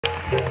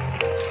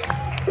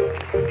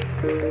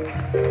She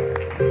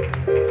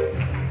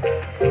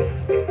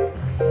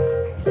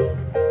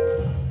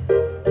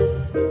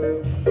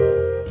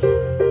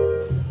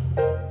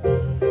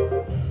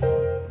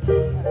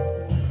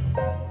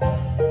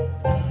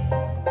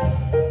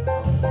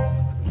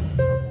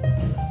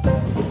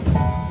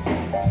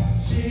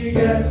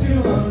gets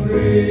too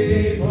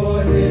hungry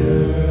for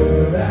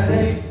dinner at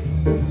 8.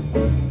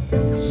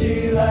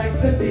 She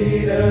likes the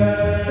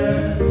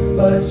theater,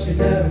 but she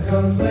never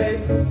comes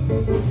late.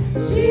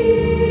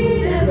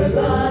 She never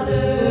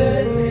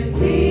bothers with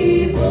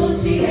people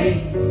she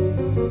hates.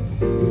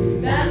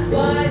 That's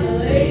why the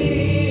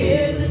lady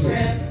is a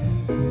tramp.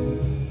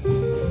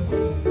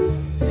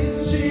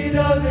 She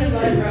doesn't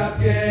like rap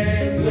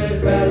games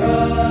with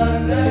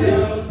barons and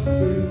yo's.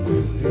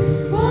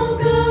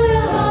 Won't go to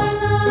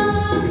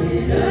Harlem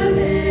in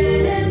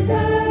urban and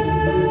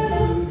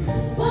pearls.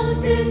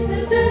 Won't dish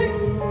the dirt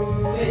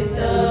with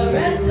the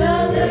rest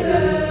of the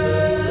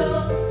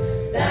girls.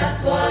 That's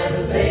why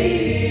the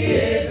lady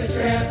is a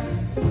tramp.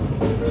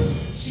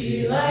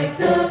 She likes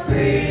the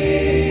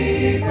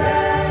free,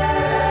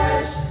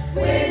 fresh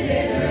wind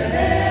in her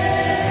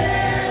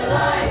hair,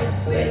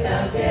 life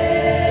without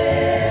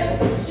care.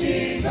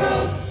 She's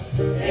broke,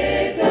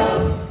 it's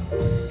oak,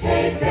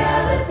 hates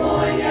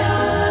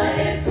California,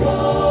 it's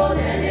cold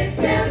and it's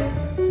damp.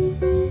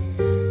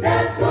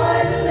 That's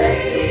why the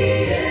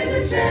lady is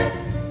a tramp.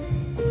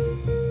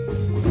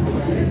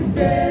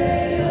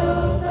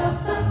 Ba-do-day-o,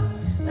 ba-ba,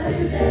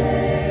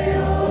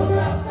 ba-do-day-o,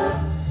 ba-ba,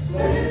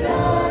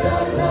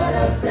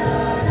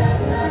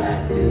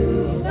 ba-do-da-da-da-da-da-da-da-do,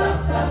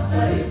 ba-ba,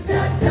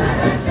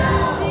 ba-do-da-da-da-da.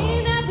 She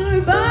never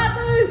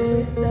bothers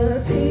with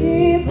the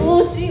people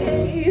she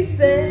hates,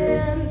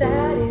 and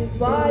that is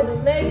why the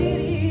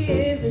lady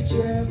is a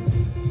tramp.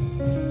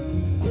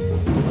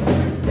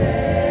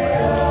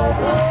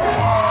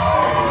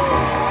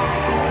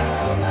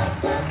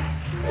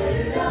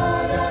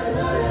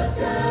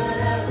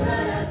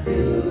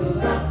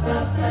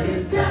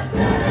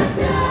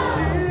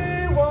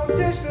 She won't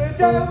dish the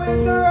dirt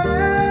with the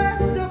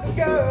rest of the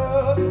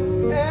girls,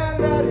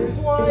 and that is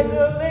why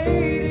the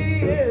lady